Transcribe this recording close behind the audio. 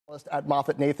At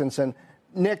MoffettNathanson.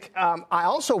 Nick, I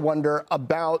also wonder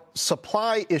about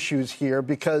supply issues here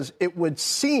because it would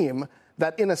seem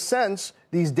that, in a sense,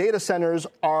 these data centers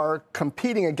are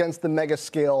competing against the mega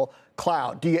scale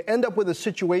cloud. Do you end up with a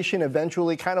situation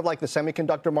eventually, kind of like the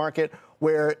semiconductor market,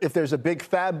 where if there's a big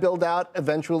fab build out,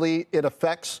 eventually it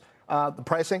affects the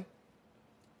pricing?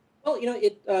 Well,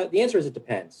 the answer is it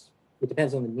depends. It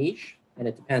depends on the niche and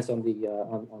it depends on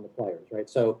the players, right?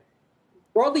 So,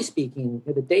 broadly speaking,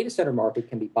 the data center market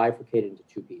can be bifurcated into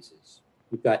two pieces.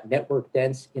 You've got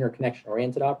network-dense,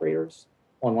 interconnection-oriented operators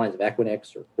on lines of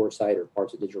Equinix or CoreSite or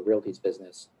parts of Digital Realty's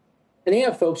business. And then you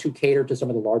have folks who cater to some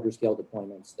of the larger scale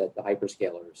deployments that the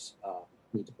hyperscalers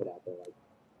need to put out there, like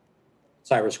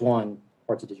CyrusOne,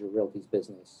 parts of Digital Realty's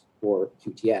business, or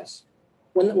QTS.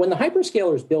 When the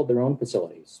hyperscalers build their own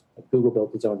facilities, like Google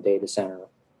built its own data center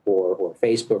or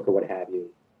Facebook or what have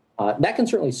you, that can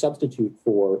certainly substitute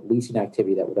for leasing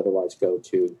activity that would otherwise go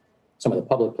to some of the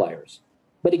public players.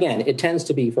 But again, it tends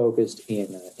to be focused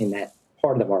in that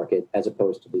part of the market as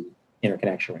opposed to the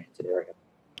interconnection-oriented area.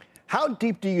 How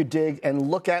deep do you dig and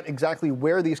look at exactly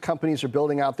where these companies are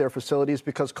building out their facilities?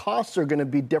 Because costs are going to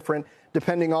be different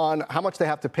depending on how much they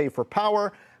have to pay for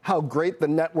power, how great the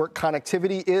network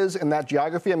connectivity is in that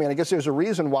geography. I mean, I guess there's a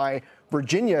reason why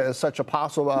Virginia is such a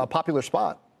popular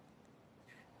spot.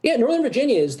 Yeah, Northern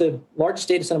Virginia is the largest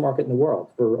data center market in the world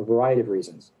for a variety of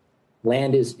reasons.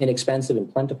 Land is inexpensive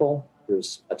and plentiful.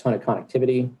 There's a ton of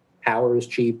connectivity. Power is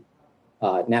cheap.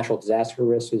 Natural disaster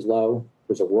risk is low.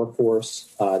 There's a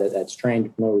workforce that's trained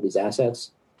to familiar with these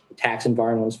assets. The tax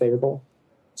environment is favorable.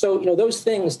 So, those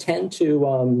things tends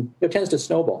to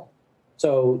snowball.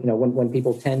 So, when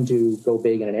people tend to go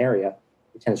big in an area,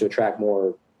 it tends to attract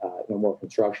more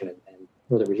construction. And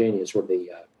Northern Virginia is sort of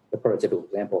the prototypical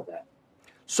example of that.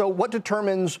 So what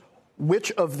determines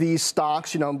which of these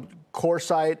stocks,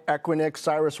 CoreSite, Equinix,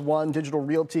 CyrusOne, Digital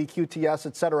Realty, QTS,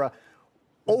 et cetera,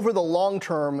 over the long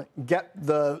term get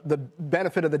the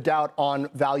benefit of the doubt on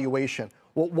valuation?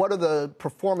 Well, what are the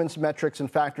performance metrics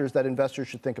and factors that investors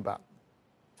should think about?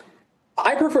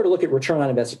 I prefer to look at return on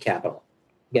invested capital.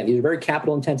 Again, these are very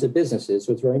capital-intensive businesses,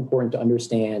 so it's very important to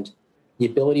understand the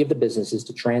ability of the businesses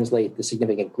to translate the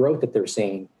significant growth that they're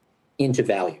seeing into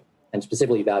value, and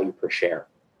specifically value per share.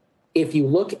 If you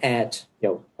look at,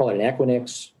 call it an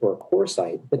Equinix or a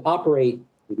CoreSite that operate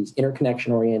with these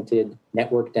interconnection-oriented,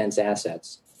 network-dense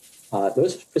assets,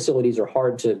 those facilities are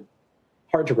hard to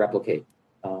replicate.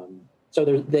 So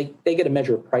they get a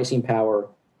measure of pricing power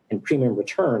and premium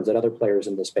returns that other players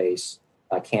in the space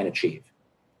can't achieve.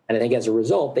 And I think as a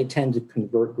result, they tend to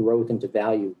convert growth into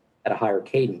value at a higher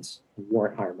cadence and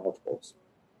warrant higher multiples.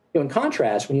 In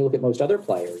contrast, when you look at most other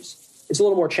players, it's a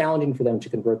little more challenging for them to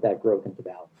convert that growth into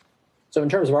value. So in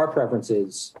terms of our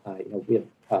preferences, we prefer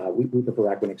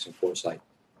Equinix and CoreSite.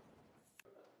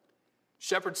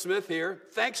 Shepard Smith here.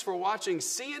 Thanks for watching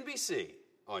CNBC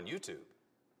on YouTube.